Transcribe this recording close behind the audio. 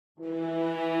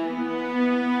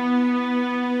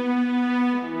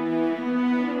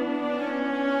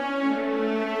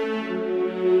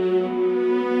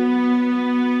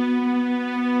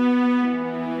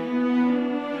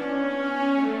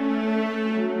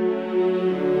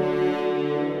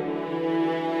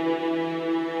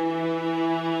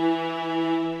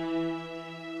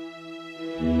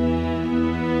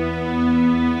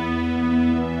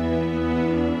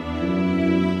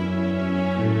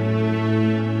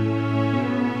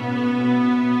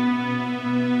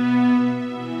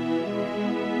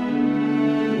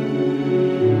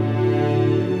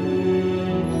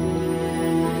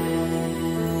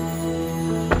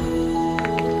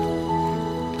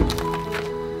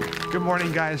Good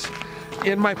morning, guys.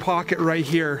 In my pocket right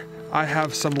here, I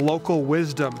have some local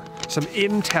wisdom, some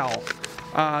intel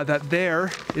that there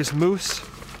is moose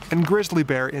and grizzly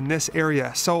bear in this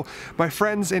area. So my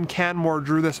friends in Canmore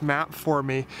drew this map for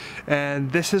me,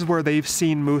 and this is where they've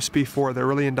seen moose before. They're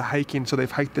really into hiking, so they've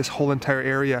hiked this whole entire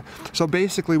area. So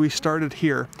basically we started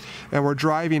here and we're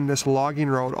driving this logging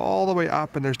road all the way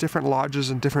up, and there's different lodges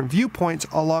and different viewpoints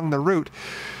along the route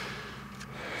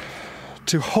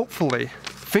to hopefully,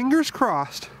 fingers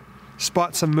crossed,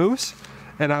 spot some moose,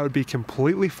 and I would be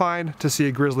completely fine to see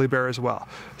a grizzly bear as well.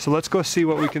 So let's go see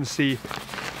what we can see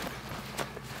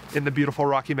in the beautiful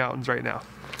Rocky Mountains right now.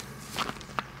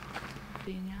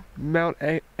 Mount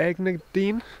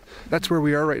Agnadine, that's where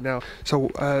we are right now.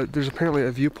 So there's apparently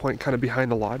a viewpoint kind of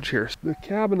behind the lodge here. The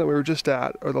cabin that we were just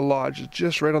at, or the lodge, is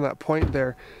just right on that point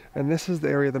there, and this is the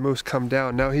area the moose come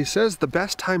down. Now he says the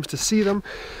best times to see them,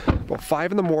 about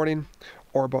 5 in the morning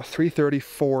or about 3:30,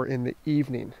 4 in the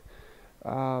evening,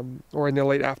 or in the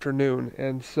late afternoon.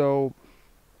 And so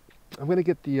I'm gonna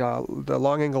get the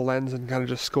long angle lens and kind of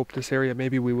just scope this area.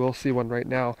 Maybe we will see one right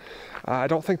now. I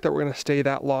don't think that we're gonna stay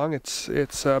that long. It's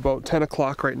about 10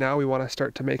 o'clock right now. We want to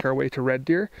start to make our way to Red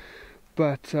Deer,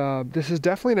 but this is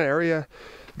definitely an area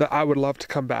that I would love to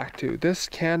come back to. This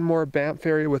Canmore Banff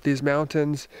area with these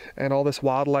mountains and all this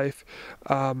wildlife,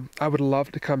 I would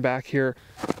love to come back here.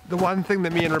 The one thing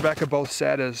that me and Rebecca both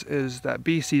said is that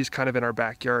BC is kind of in our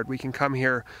backyard. We can come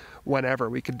here whenever.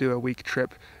 We could do a week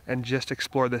trip and just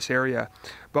explore this area.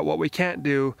 But what we can't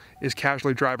do is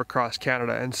casually drive across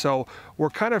Canada. And so we're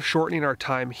kind of shortening our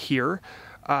time here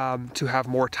to have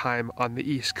more time on the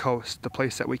East Coast, the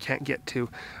place that we can't get to,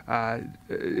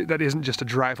 that isn't just a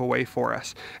drive away for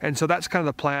us. And so that's kind of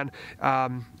the plan.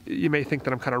 You may think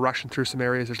that I'm kind of rushing through some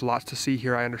areas. There's lots to see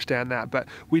here, I understand that, but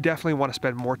we definitely want to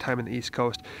spend more time in the East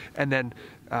Coast and then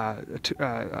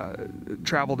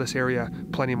travel this area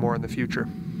plenty more in the future.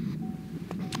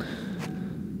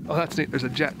 Oh, that's neat. There's a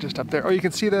jet just up there. Oh, you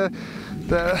can see the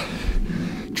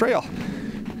trail.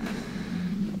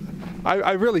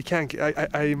 I really can't.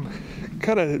 I'm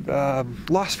kind of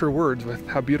lost for words with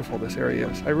how beautiful this area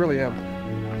is. I really am.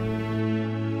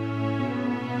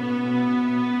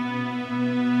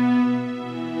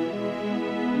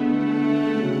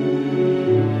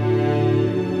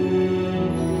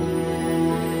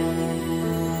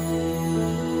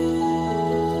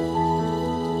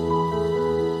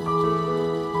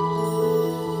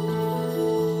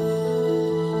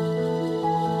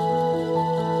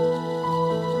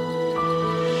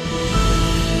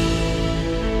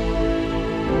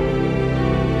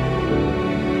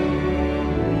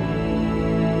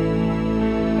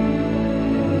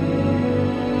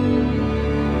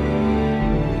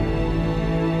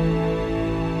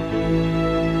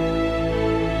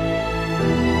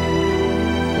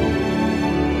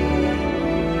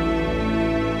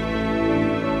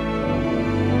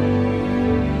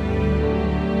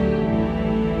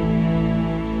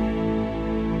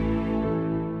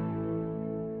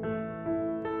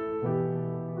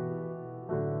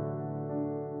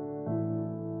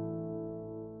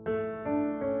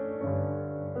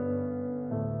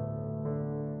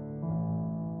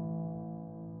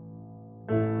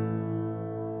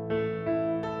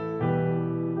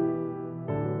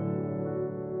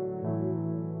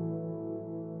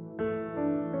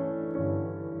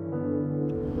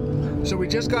 So we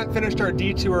just got finished our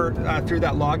detour through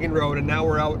that logging road, and now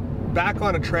we're out back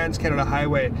on a Trans-Canada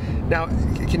highway. Now,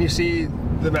 can you see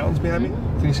the mountains behind me?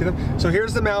 Can you see them? So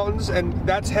here's the mountains, and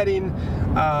that's heading,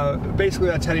 basically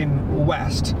that's heading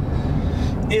west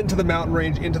into the mountain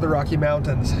range, into the Rocky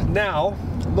Mountains. Now,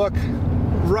 look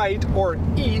right or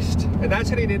east, and that's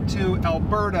heading into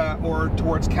Alberta or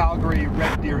towards Calgary,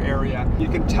 Red Deer area. You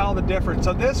can tell the difference.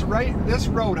 So this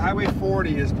road, Highway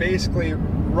 40, is basically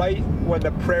right when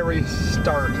the prairies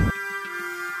start.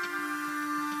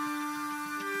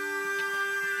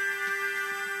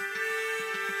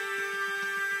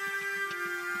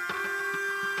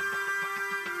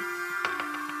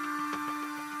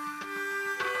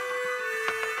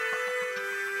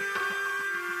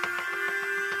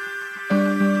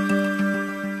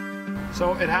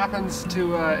 So it happens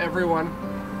to everyone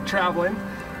traveling.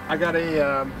 I got a,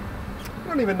 I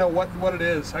don't even know what it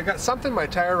is. I got something in my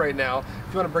tire right now.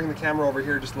 If you want to bring the camera over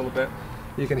here just a little bit,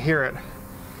 you can hear it.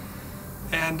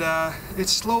 And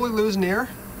it's slowly losing air.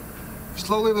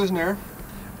 Slowly losing air.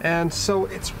 And so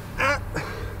it's at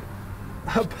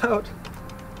about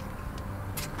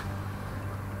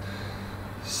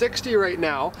 60 right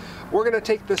now. We're gonna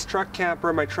take this truck camper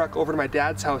and my truck over to my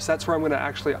dad's house. That's where I'm gonna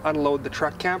actually unload the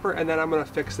truck camper, and then I'm gonna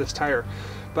fix this tire.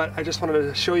 but I just wanted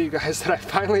to show you guys that I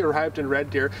finally arrived in Red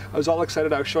Deer. I was all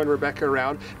excited. I was showing Rebecca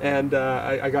around, and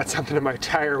I got something in my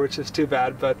tire, which is too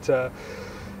bad, but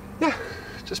yeah,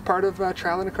 just part of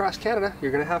traveling across Canada.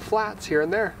 You're gonna have flats here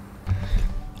and there.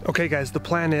 Okay guys, the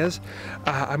plan is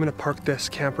I'm gonna park this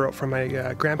camper out from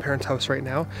my grandparents' house right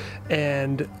now,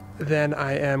 and then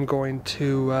I am going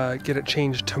to get it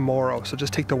changed tomorrow. So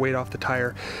just take the weight off the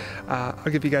tire.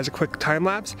 I'll give you guys a quick time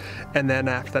lapse, and then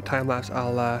after that time lapse,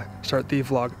 I'll start the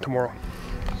vlog tomorrow.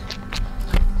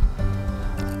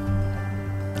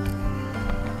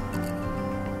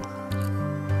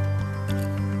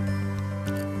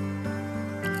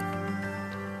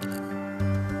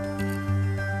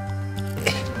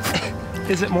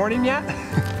 Is it morning yet?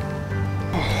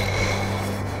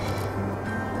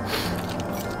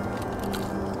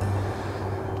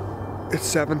 It's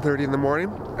 7:30 in the morning,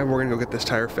 and we're gonna go get this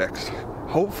tire fixed.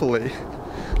 Hopefully,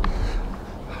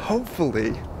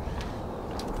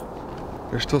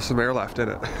 there's still some air left in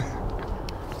it.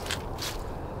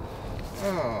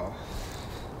 Oh.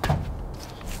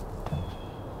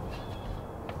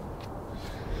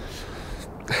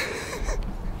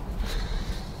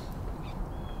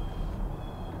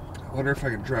 I wonder if I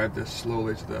can drive this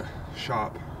slowly to the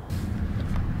shop.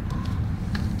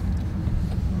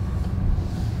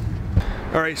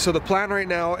 All right, so the plan right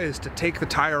now is to take the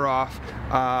tire off.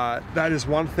 That is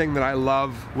one thing that I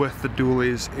love with the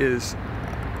dualies, is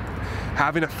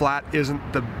having a flat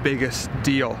isn't the biggest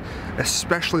deal,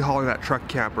 especially hauling that truck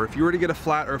camper. If you were to get a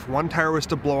flat, or if one tire was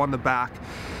to blow on the back,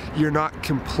 you're not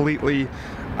completely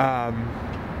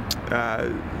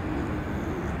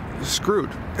screwed,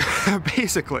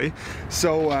 basically.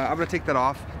 So I'm gonna take that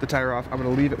off, the tire off. I'm gonna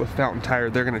leave it with Fountain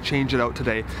Tire. They're gonna change it out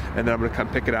today, and then I'm gonna come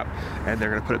pick it up, and they're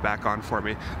gonna put it back on for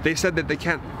me. They said that they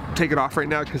can't take it off right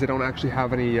now because they don't actually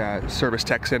have any service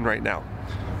techs in right now.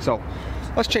 So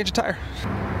let's change the tire.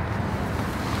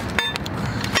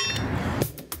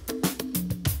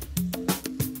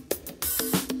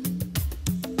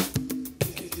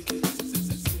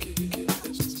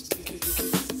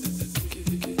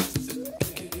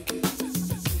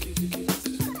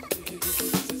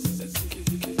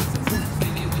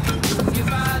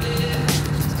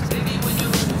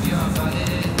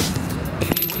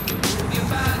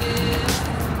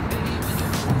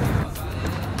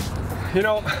 You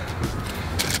know,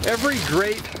 every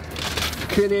great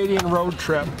Canadian road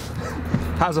trip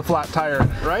has a flat tire,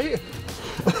 right?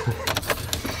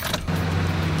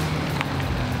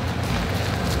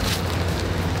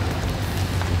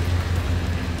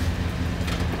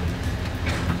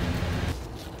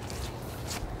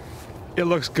 It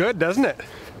looks good, doesn't it?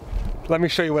 Let me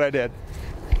show you what I did.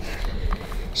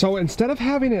 So instead of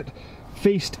having it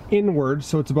faced inward,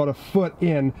 so it's about a foot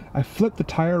in, I flipped the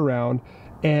tire around,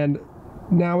 and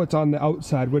now it's on the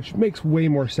outside, which makes way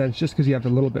more sense just because you have a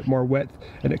little bit more width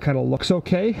and it kind of looks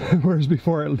okay, whereas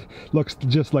before it looks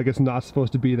just like it's not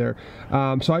supposed to be there.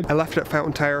 So I left it at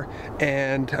Fountain Tire,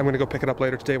 and I'm gonna go pick it up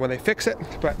later today when they fix it,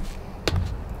 but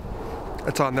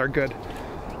it's on there good.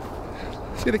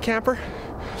 See the camper?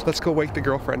 Let's go wake the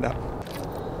girlfriend up.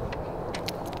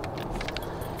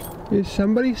 Is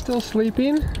somebody still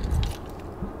sleeping?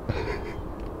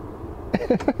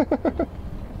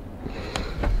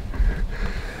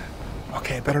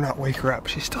 Okay, I better not wake her up.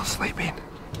 She's still sleeping.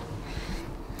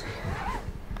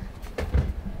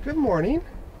 Good morning.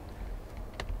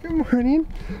 Good morning.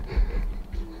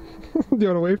 Do you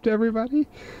want to wave to everybody?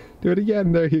 Do it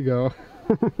again. There you go.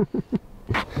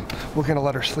 We're going to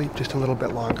let her sleep just a little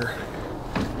bit longer.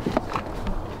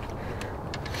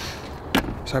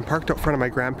 So I'm parked out front of my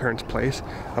grandparents' place.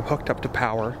 I'm hooked up to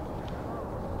power.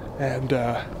 And,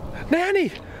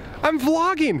 Nanny! I'm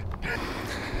vlogging!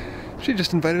 She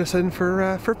just invited us in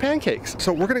for pancakes.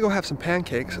 So we're gonna go have some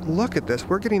pancakes. Look at this,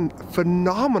 we're getting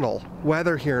phenomenal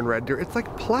weather here in Red Deer. It's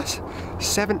like plus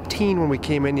 17 when we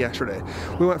came in yesterday.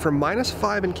 We went from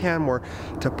 -5 in Canmore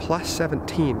to plus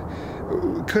 17.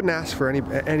 We couldn't ask for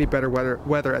any better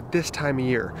weather at this time of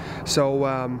year. So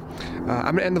I'm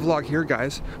gonna end the vlog here,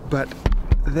 guys, but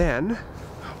then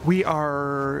we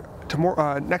are,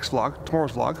 tomorrow's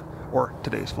vlog, or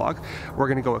today's vlog, we're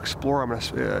gonna go explore. I'm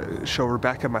gonna show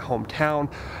Rebecca my hometown,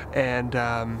 and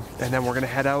then we're gonna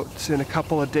head out in a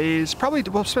couple of days.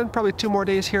 We'll spend probably 2 more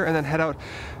days here, and then head out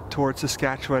towards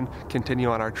Saskatchewan, continue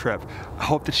on our trip. I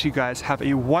hope that you guys have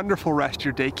a wonderful rest of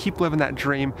your day. Keep living that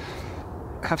dream.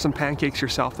 Have some pancakes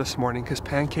yourself this morning, because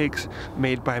pancakes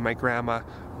made by my grandma,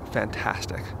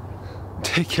 fantastic.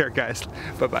 Take care, guys.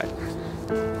 Bye-bye.